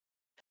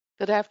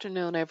Good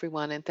afternoon,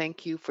 everyone, and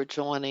thank you for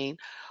joining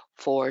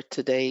for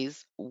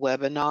today's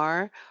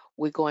webinar.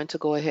 We're going to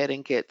go ahead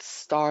and get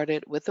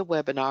started with the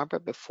webinar,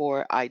 but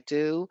before I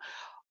do,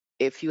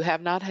 if you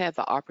have not had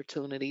the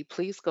opportunity,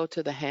 please go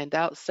to the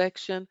handout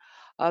section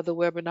of the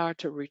webinar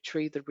to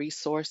retrieve the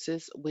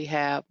resources we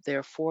have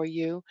there for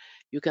you.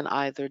 You can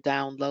either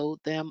download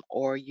them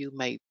or you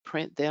may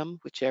print them,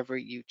 whichever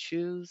you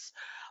choose.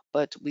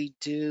 But we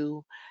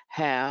do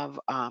have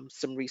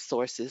some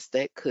resources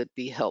that could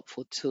be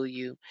helpful to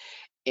you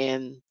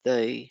in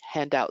the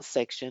handout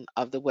section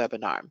of the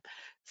webinar.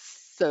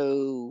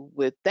 So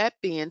with that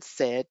being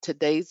said,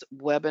 today's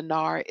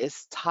webinar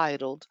is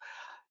titled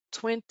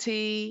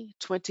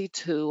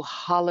 2022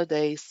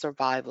 Holiday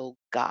Survival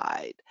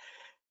Guide.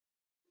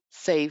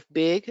 Save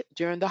big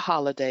during the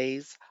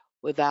holidays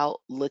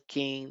without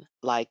looking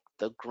like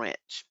the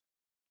Grinch.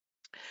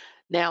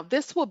 Now,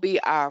 this will be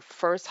our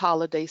first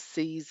holiday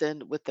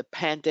season with the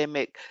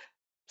pandemic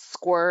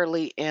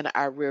squarely in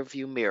our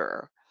rearview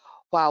mirror.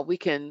 While we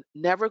can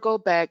never go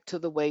back to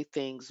the way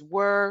things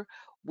were,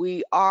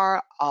 we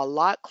are a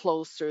lot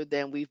closer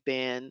than we've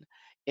been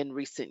in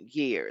recent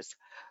years.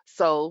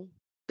 So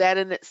that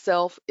in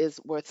itself is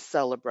worth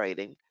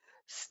celebrating.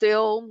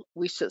 Still,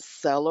 we should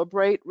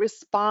celebrate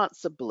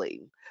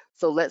responsibly.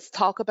 So let's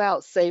talk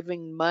about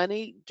saving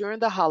money during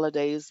the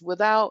holidays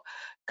without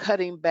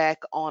cutting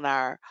back on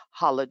our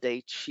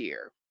holiday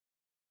cheer.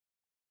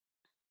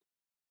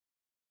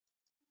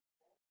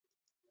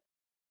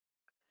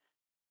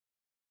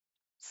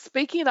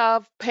 Speaking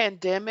of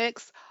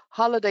pandemics,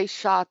 holiday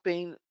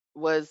shopping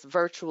was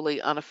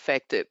virtually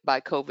unaffected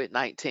by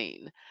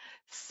COVID-19.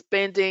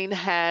 Spending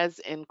has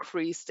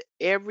increased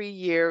every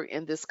year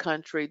in this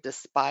country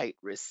despite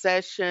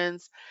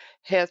recessions,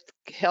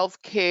 health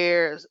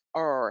care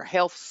or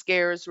health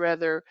scares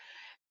rather,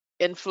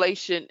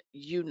 inflation,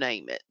 you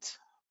name it.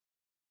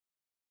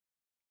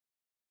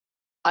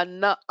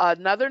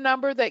 Another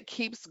number that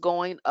keeps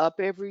going up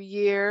every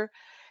year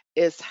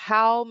is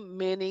how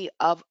many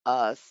of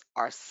us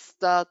are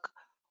stuck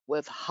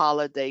with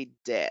holiday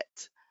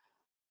debt.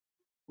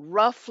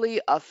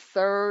 Roughly a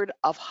third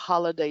of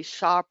holiday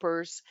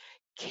shoppers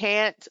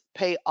can't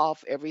pay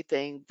off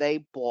everything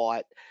they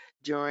bought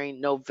during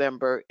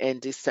November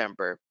and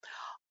December.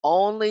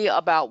 Only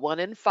about one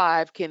in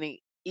five can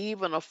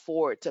even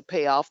afford to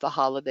pay off the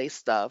holiday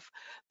stuff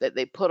that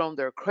they put on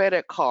their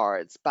credit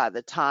cards by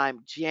the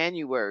time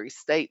January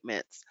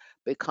statements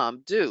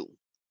become due.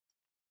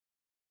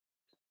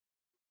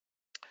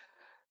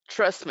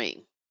 Trust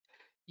me,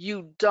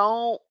 you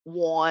don't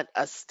want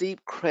a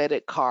steep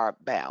credit card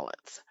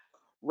balance.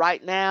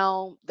 Right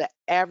now, the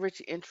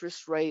average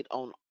interest rate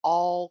on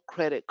all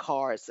credit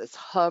cards is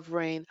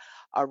hovering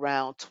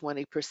around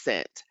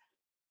 20%.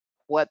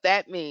 What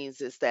that means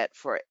is that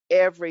for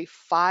every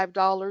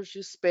 $5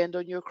 you spend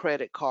on your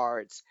credit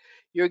cards,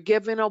 you're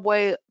giving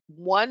away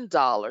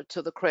 $1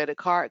 to the credit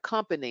card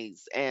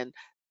companies, and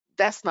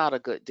that's not a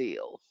good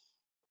deal.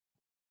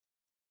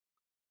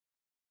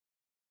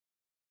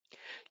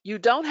 You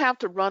don't have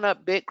to run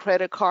up big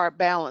credit card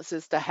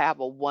balances to have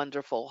a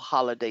wonderful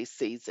holiday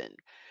season.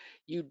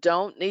 You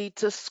don't need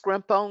to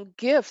scrimp on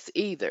gifts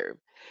either.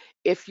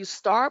 If you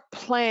start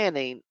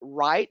planning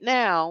right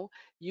now,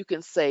 you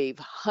can save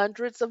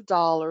hundreds of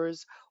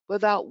dollars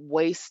without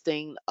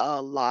wasting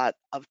a lot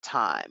of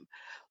time.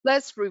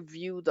 Let's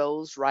review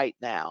those right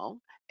now.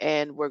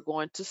 And we're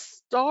going to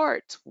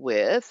start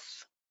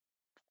with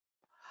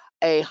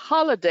a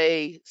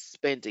holiday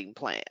spending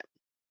plan.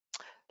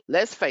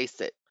 Let's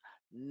face it,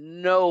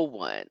 no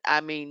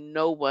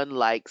one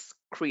likes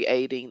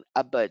creating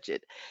a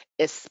budget,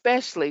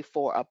 especially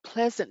for a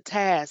pleasant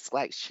task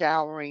like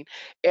showering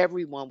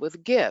everyone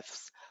with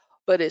gifts.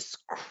 But it's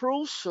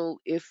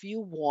crucial if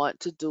you want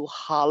to do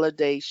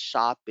holiday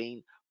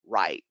shopping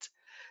right.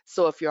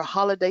 So if your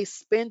holiday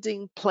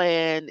spending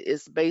plan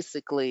is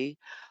basically,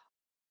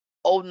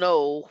 oh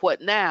no,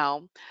 what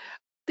now?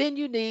 Then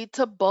you need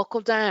to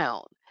buckle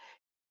down.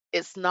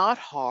 It's not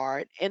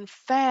hard. In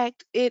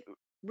fact, it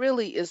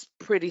really is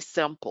pretty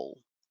simple.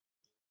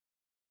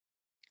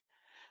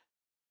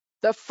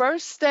 The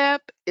first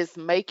step is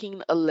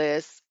making a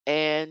list,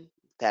 and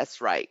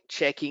that's right,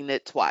 checking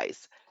it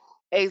twice.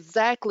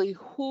 Exactly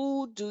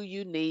who do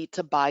you need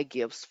to buy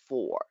gifts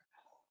for?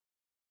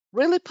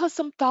 Really put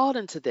some thought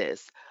into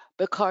this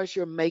because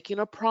you're making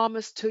a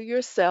promise to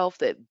yourself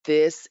that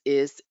this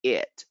is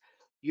it.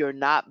 You're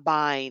not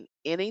buying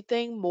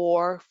anything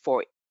more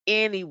for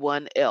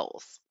anyone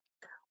else.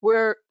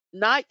 We're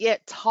not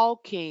yet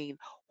talking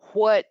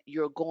what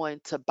you're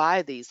going to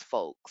buy these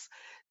folks,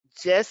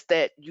 just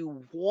that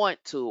you want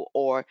to,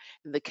 or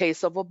in the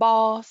case of a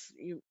boss,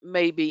 you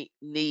maybe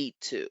need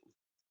to.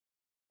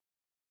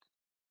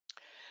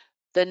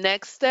 The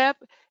next step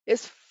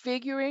is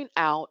figuring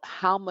out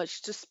how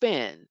much to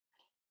spend.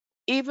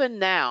 Even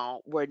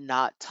now, we're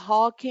not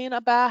talking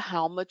about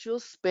how much you'll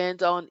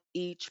spend on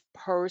each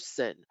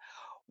person.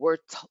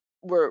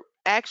 We're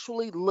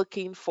actually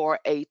looking for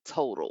a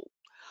total.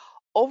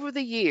 Over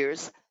the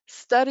years,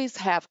 studies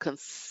have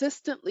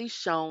consistently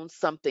shown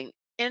something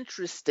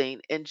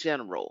interesting in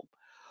general.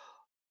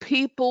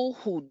 People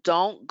who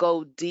don't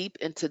go deep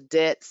into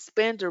debt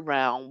spend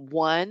around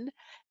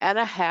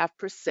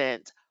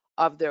 1.5%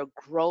 of their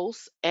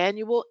gross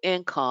annual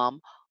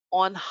income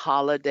on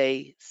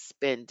holiday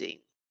spending.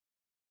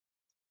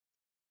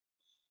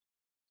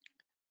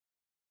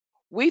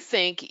 We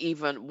think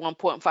even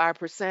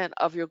 1.5%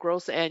 of your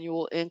gross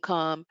annual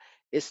income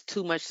is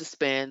too much to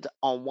spend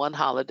on one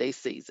holiday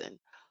season.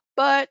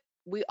 But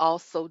we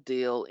also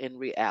deal in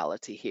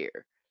reality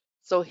here.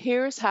 So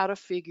here's how to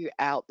figure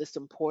out this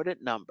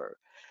important number.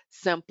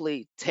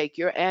 Simply take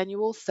your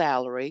annual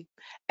salary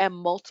and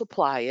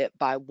multiply it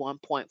by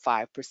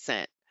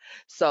 1.5%.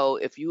 So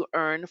if you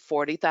earn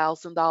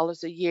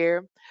 $40,000 a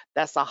year,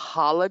 that's a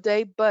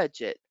holiday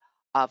budget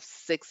of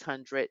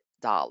 $600.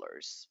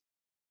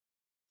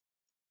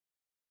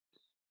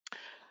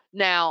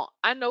 Now,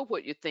 I know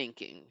what you're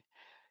thinking.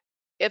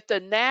 If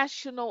the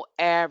national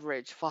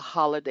average for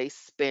holiday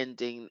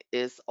spending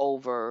is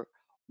over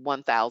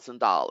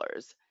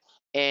 $1,000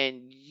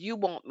 and you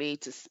want me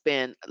to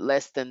spend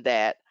less than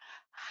that,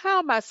 how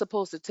am I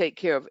supposed to take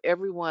care of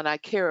everyone I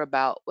care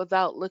about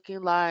without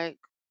looking like,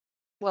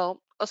 well,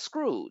 a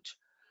Scrooge?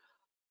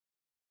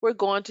 We're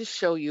going to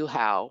show you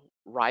how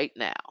right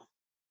now.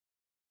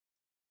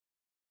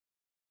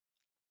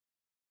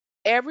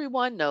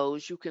 Everyone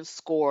knows you can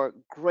score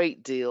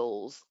great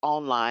deals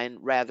online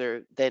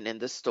rather than in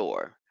the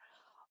store.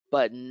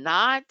 But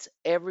not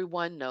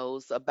everyone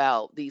knows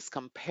about these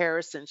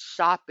comparison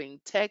shopping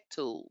tech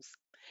tools.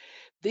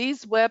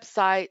 These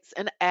websites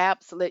and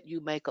apps let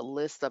you make a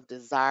list of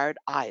desired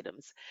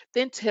items,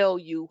 then tell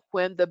you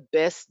when the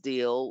best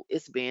deal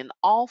is being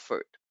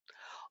offered.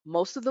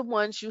 Most of the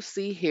ones you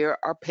see here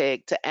are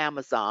pegged to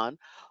Amazon,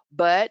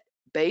 but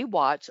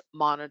Baywatch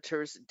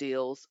monitors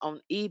deals on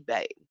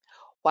eBay,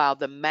 while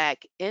the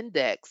Mac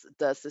Index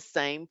does the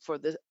same for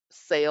the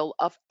sale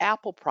of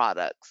Apple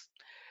products.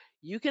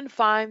 You can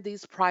find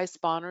these price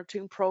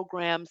monitoring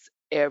programs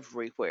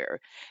everywhere,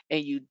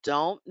 and you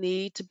don't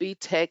need to be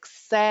tech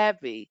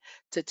savvy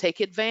to take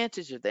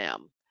advantage of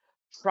them.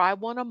 Try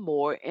one or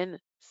more and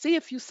see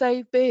if you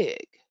save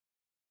big.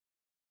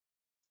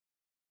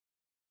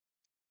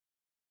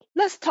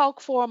 Let's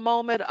talk for a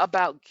moment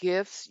about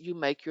gifts you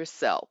make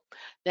yourself.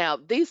 Now,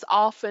 these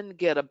often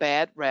get a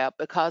bad rap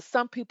because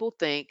some people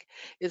think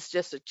it's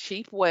just a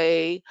cheap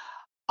way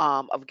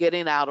of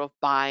getting out of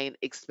buying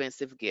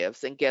expensive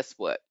gifts. And guess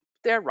what?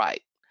 They're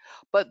right.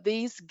 But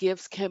these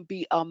gifts can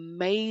be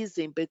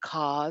amazing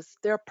because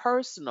they're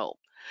personal.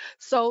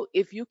 So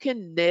if you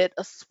can knit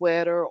a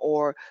sweater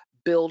or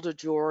build a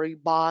jewelry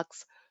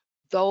box,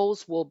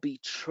 those will be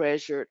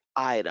treasured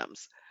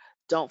items.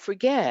 Don't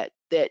forget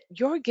that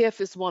your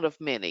gift is one of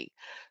many.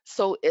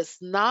 So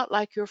it's not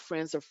like your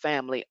friends or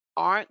family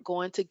aren't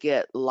going to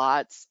get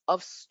lots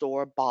of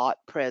store bought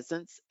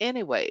presents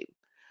anyway.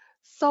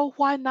 So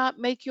why not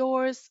make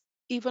yours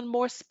even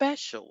more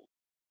special?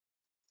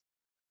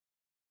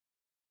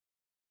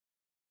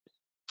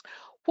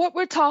 What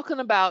we're talking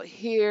about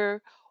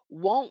here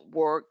won't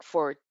work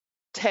for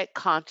tech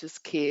conscious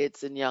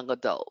kids and young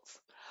adults.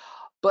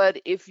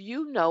 But if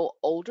you know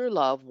older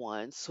loved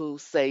ones who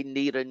say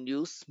need a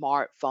new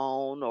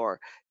smartphone or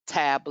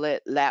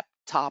tablet,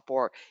 laptop,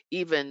 or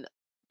even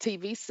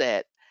TV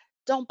set,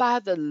 don't buy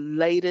the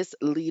latest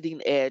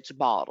leading edge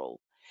model.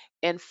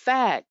 In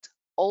fact,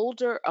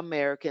 older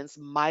Americans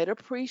might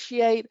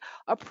appreciate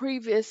a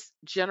previous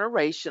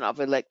generation of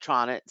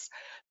electronics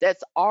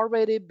that's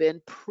already been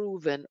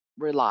proven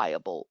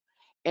reliable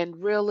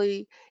and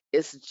really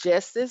is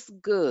just as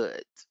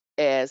good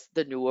as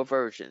the newer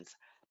versions.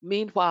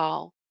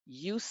 Meanwhile,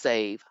 you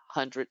save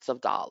hundreds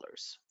of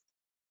dollars.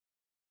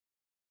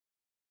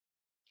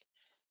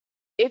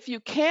 If you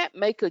can't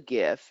make a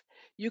gift,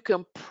 you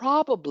can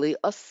probably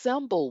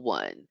assemble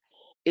one.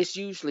 It's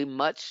usually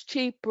much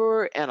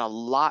cheaper and a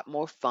lot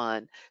more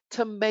fun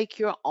to make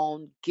your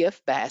own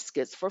gift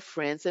baskets for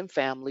friends and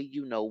family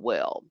you know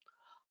well.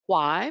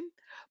 Why?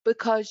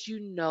 Because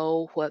you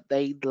know what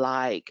they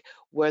like,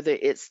 whether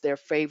it's their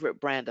favorite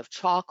brand of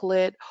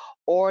chocolate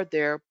or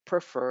their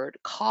preferred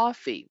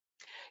coffee.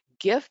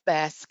 Gift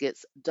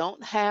baskets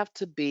don't have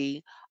to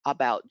be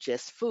about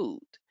just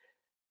food.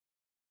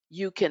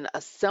 You can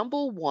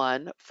assemble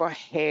one for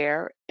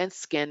hair and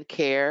skin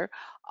care,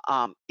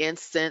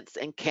 incense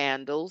and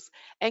candles,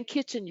 and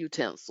kitchen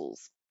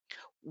utensils.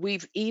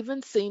 We've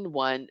even seen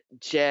one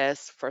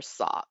just for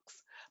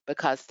socks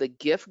because the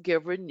gift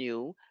giver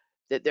knew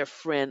that their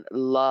friend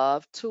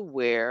loved to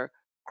wear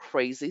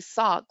crazy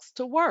socks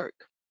to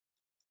work.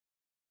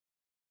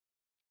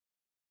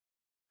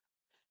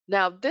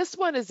 Now, this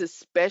one is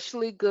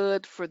especially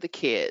good for the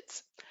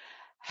kids.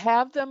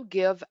 Have them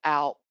give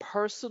out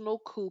personal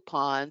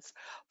coupons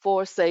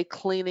for, say,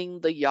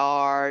 cleaning the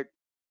yard,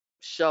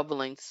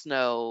 shoveling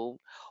snow,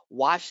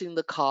 washing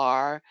the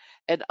car,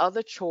 and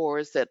other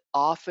chores that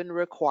often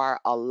require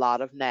a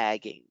lot of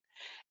nagging.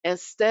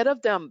 Instead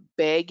of them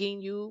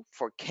begging you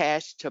for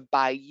cash to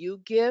buy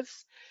you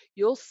gifts,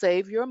 you'll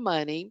save your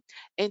money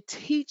and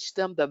teach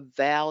them the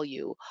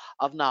value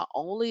of not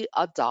only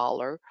a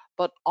dollar,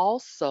 but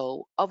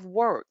also of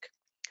work.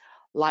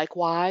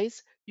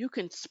 Likewise, you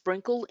can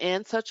sprinkle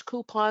in such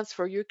coupons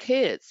for your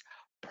kids,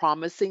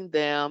 promising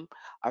them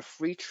a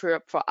free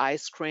trip for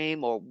ice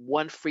cream or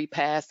one free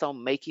pass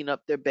on making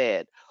up their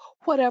bed.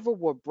 Whatever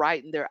will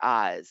brighten their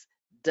eyes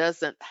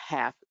doesn't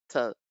have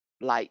to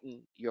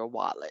lighten your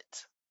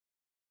wallet.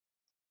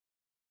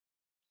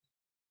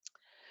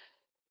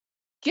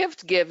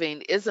 Gift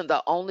giving isn't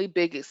the only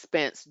big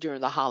expense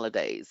during the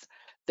holidays.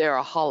 There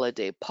are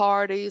holiday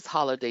parties,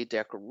 holiday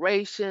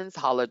decorations,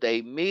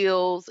 holiday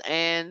meals,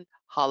 and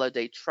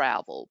holiday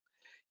travel.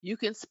 You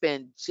can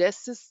spend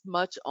just as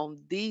much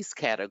on these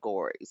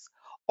categories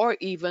or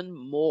even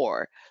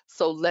more.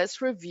 So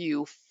let's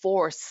review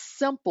four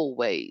simple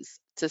ways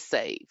to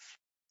save.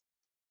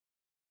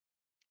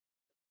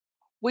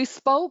 We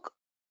spoke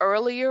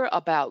earlier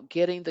about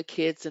getting the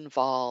kids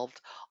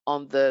involved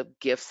on the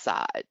gift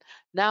side.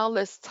 Now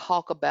let's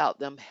talk about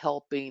them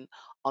helping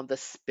on the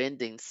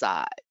spending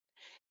side.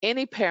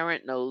 Any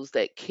parent knows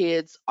that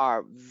kids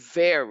are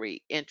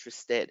very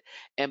interested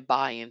in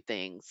buying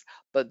things,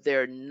 but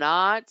they're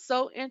not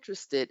so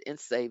interested in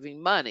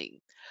saving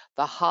money.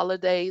 The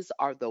holidays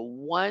are the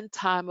one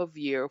time of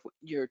year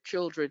your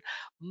children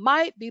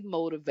might be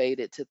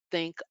motivated to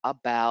think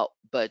about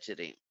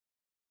budgeting.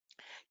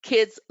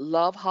 Kids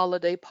love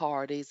holiday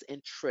parties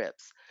and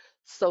trips,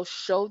 so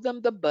show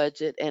them the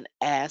budget and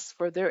ask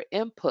for their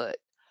input.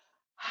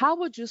 How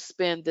would you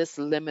spend this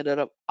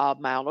limited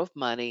amount of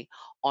money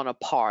on a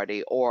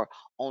party or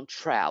on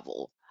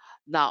travel?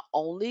 Not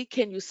only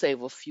can you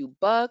save a few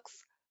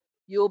bucks,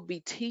 you'll be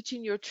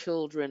teaching your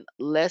children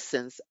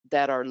lessons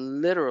that are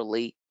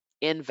literally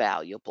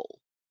invaluable.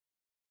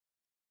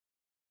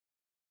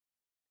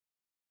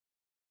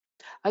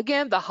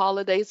 Again, the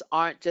holidays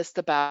aren't just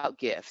about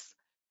gifts.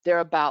 They're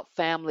about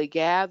family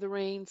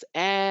gatherings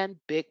and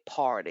big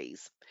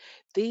parties.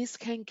 These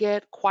can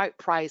get quite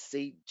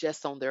pricey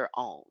just on their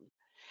own.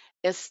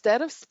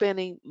 Instead of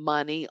spending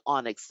money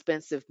on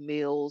expensive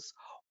meals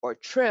or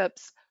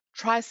trips,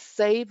 try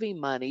saving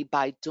money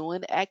by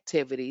doing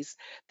activities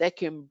that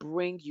can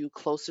bring you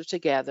closer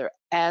together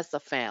as a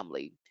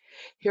family.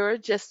 Here are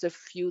just a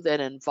few that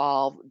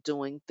involve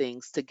doing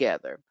things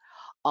together.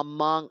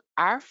 Among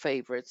our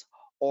favorites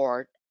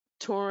are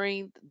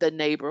touring the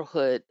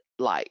neighborhood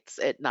lights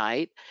at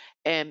night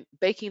and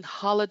baking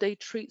holiday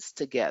treats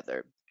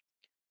together.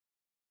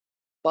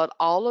 But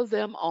all of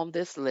them on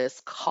this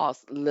list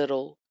cost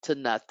little to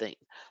nothing,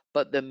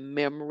 but the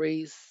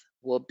memories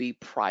will be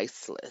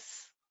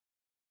priceless.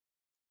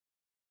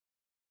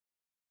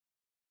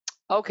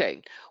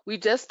 Okay, we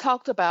just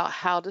talked about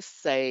how to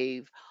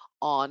save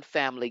on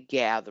family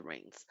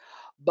gatherings,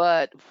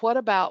 but what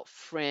about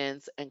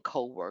friends and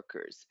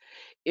coworkers?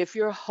 If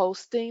you're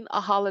hosting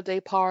a holiday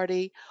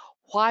party,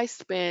 why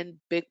spend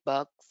big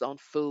bucks on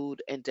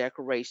food and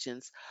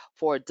decorations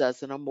for a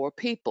dozen or more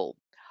people?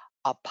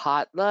 A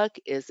potluck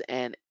is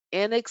an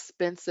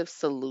inexpensive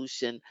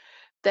solution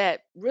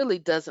that really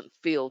doesn't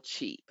feel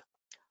cheap.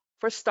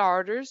 For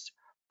starters,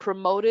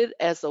 promote it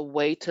as a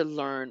way to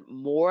learn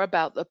more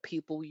about the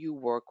people you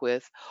work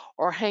with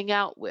or hang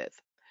out with.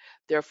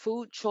 Their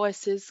food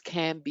choices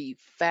can be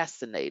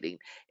fascinating,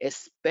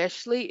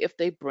 especially if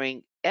they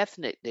bring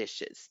ethnic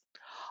dishes.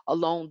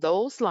 Along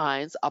those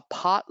lines, a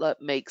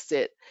potluck makes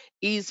it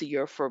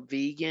easier for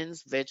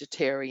vegans,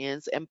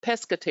 vegetarians, and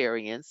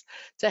pescatarians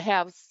to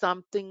have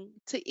something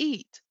to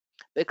eat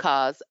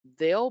because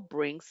they'll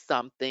bring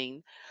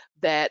something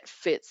that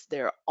fits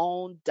their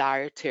own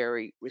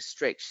dietary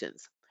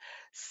restrictions.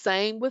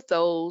 Same with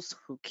those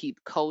who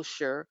keep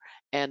kosher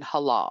and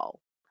halal.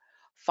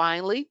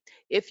 Finally,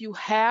 if you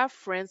have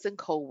friends and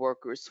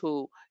coworkers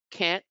who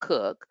can't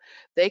cook,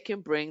 they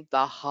can bring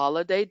the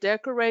holiday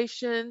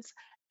decorations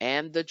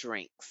and the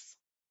drinks.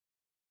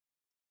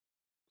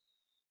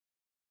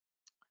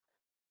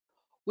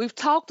 We've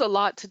talked a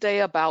lot today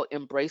about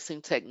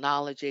embracing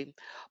technology,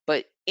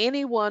 but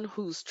anyone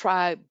who's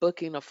tried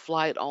booking a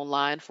flight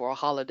online for a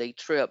holiday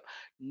trip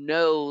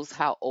knows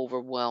how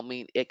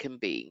overwhelming it can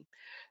be.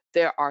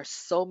 There are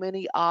so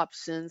many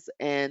options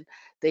and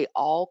they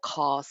all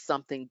cost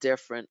something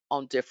different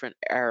on different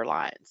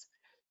airlines.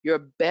 Your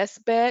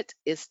best bet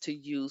is to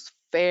use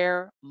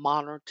fare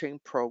monitoring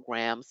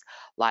programs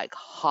like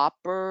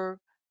Hopper,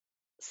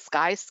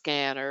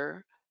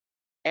 Skyscanner,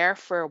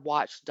 Airfare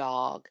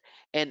Watchdog,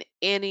 and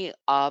any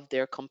of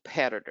their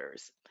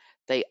competitors.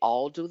 They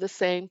all do the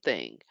same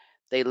thing.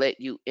 They let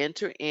you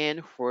enter in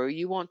where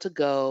you want to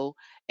go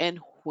and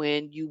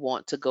when you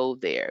want to go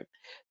there.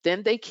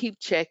 Then they keep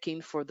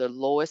checking for the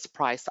lowest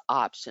price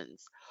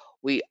options.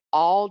 We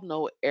all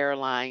know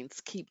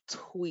airlines keep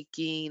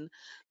tweaking,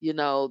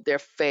 their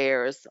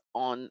fares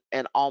on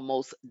an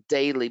almost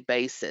daily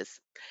basis.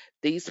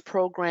 These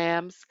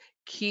programs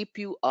keep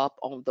you up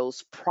on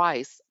those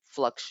price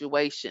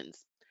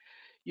fluctuations.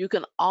 You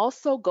can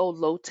also go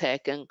low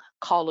tech and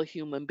call a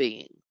human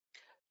being.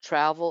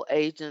 Travel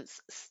agents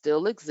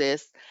still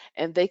exist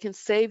and they can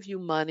save you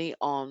money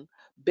on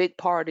big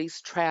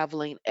parties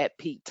traveling at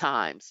peak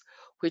times,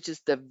 which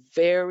is the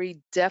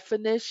very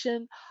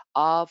definition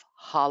of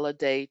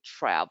holiday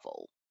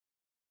travel.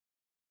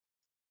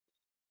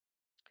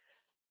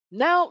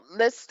 Now,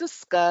 let's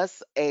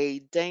discuss a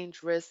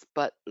dangerous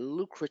but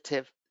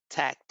lucrative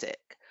tactic.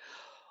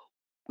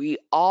 We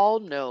all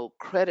know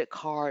credit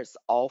cards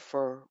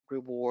offer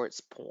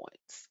rewards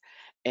points.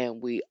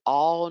 And we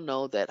all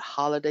know that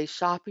holiday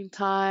shopping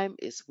time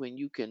is when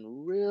you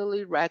can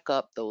really rack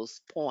up those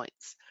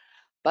points.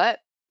 But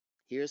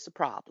here's the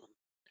problem: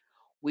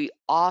 we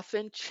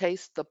often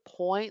chase the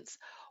points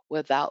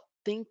without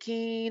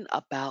thinking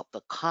about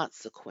the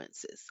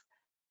consequences.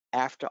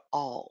 After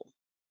all,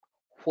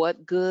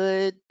 what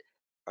good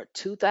are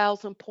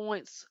 2,000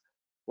 points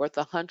worth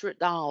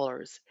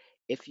 $100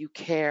 if you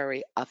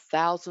carry a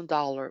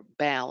 $1,000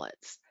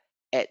 balance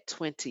at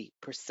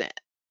 20%?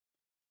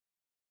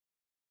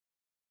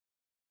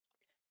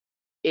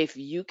 If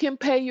you can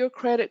pay your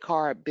credit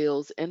card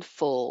bills in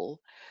full,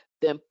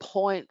 then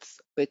points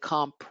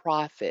become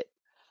profit.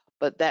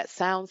 But that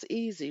sounds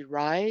easy,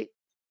 right?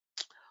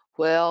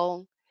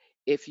 Well,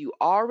 if you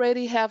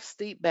already have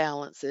steep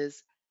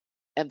balances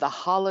and the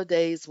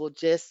holidays will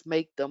just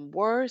make them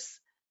worse,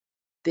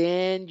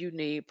 then you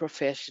need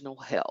professional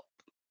help,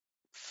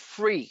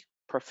 free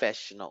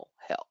professional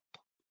help.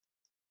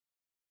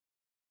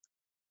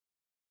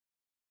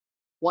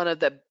 One of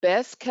the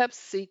best kept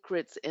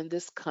secrets in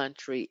this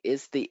country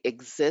is the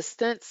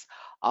existence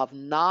of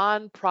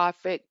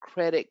nonprofit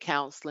credit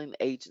counseling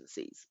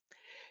agencies.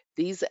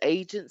 These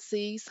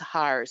agencies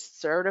hire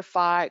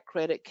certified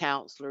credit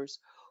counselors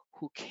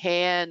who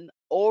can,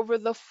 over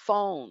the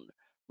phone,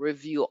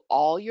 review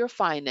all your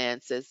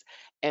finances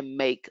and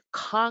make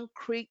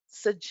concrete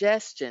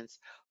suggestions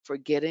for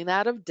getting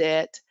out of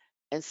debt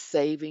and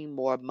saving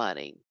more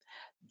money.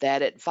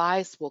 That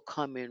advice will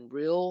come in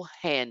real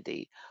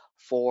handy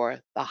for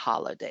the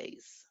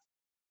holidays.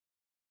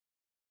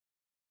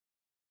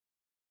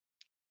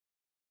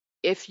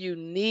 If you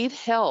need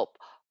help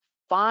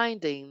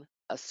finding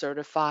a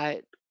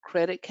certified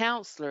credit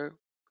counselor,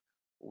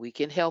 we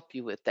can help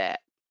you with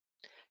that.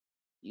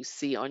 You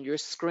see on your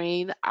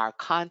screen our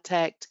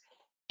contact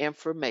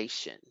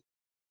information.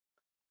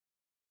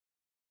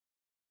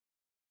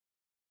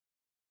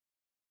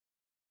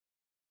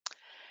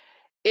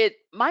 It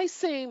might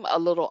seem a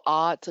little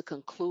odd to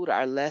conclude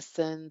our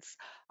lessons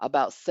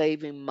about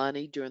saving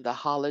money during the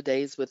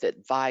holidays with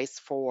advice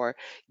for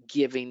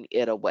giving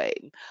it away.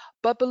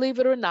 But believe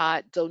it or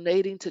not,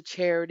 donating to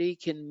charity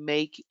can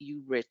make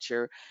you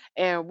richer.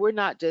 And we're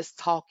not just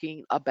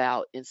talking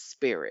about in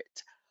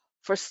spirit.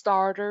 For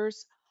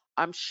starters,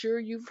 I'm sure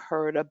you've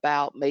heard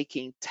about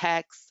making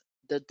tax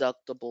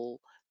deductible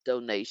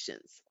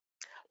donations.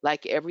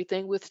 Like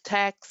everything with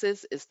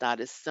taxes, it's not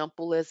as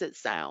simple as it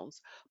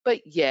sounds.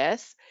 But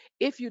yes,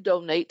 if you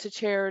donate to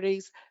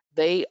charities,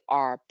 they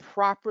are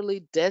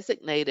properly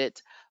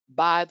designated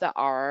by the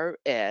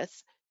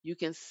IRS. You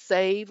can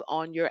save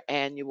on your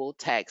annual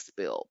tax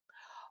bill.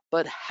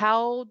 But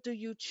how do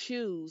you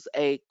choose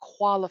a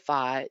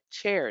qualified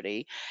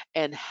charity,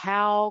 and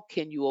how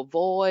can you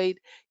avoid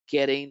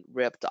getting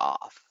ripped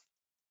off?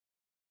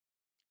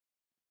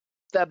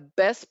 The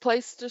best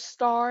place to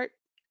start: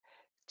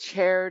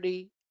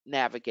 Charity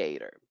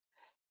Navigator.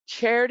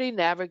 Charity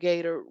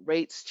Navigator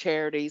rates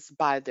charities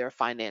by their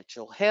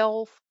financial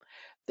health,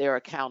 their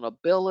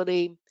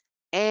accountability,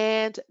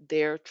 and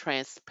their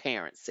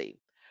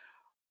transparency.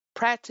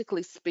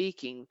 Practically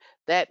speaking,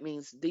 that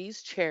means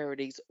these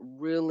charities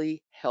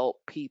really help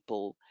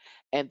people,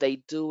 and they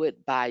do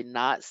it by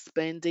not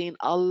spending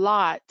a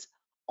lot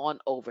on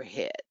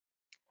overhead.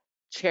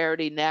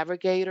 Charity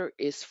Navigator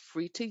is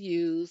free to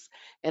use,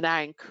 and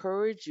I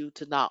encourage you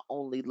to not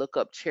only look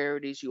up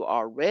charities you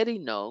already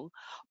know,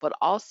 but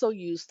also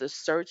use the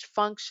search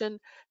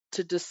function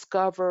to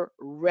discover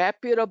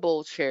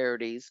reputable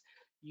charities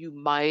you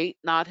might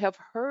not have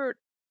heard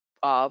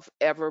of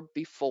ever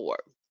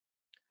before.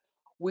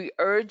 We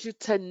urge you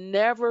to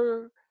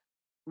never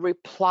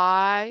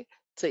reply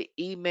to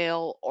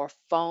email or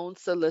phone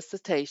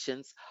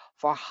solicitations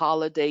for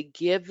holiday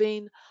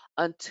giving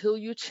until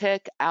you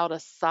check out a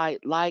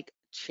site like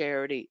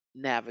Charity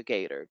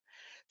Navigator.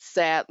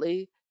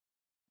 Sadly,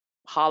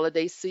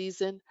 holiday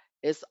season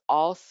is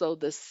also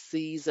the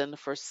season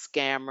for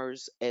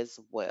scammers as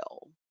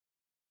well.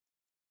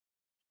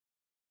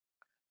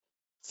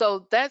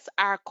 So that's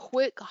our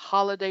quick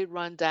holiday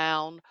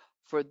rundown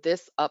for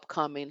this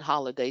upcoming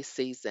holiday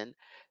season.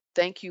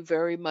 Thank you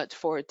very much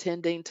for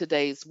attending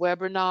today's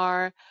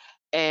webinar.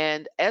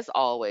 And as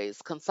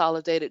always,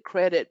 Consolidated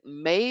Credit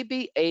may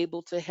be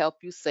able to help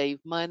you save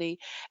money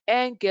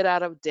and get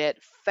out of debt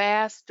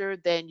faster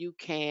than you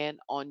can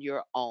on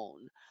your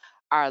own.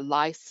 Our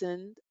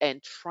licensed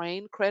and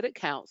trained credit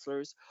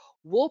counselors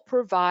will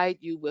provide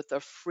you with a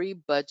free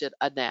budget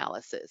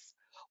analysis.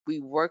 We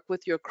work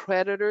with your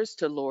creditors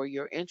to lower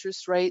your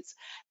interest rates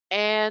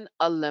and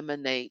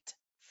eliminate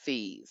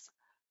fees.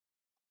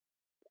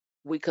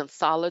 We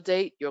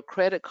consolidate your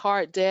credit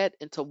card debt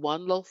into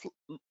one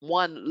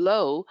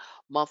low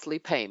monthly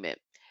payment.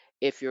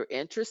 If you're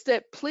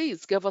interested,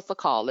 please give us a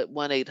call at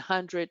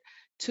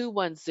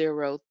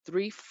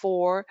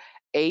 1-800-210-34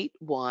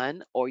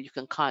 or you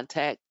can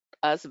contact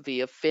us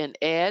via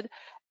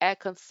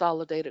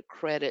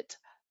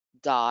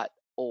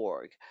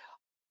fined@consolidatedcredit.org.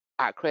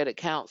 Our credit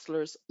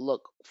counselors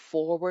look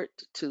forward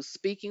to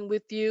speaking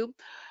with you,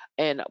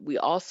 and we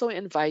also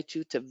invite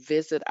you to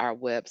visit our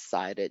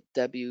website at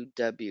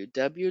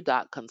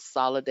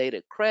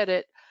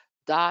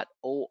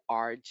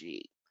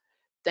www.consolidatedcredit.org.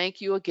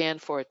 Thank you again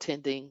for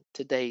attending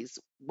today's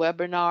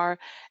webinar,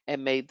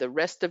 and may the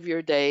rest of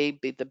your day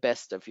be the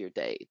best of your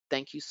day.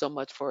 Thank you so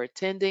much for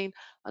attending.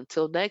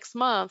 Until next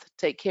month,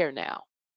 take care now.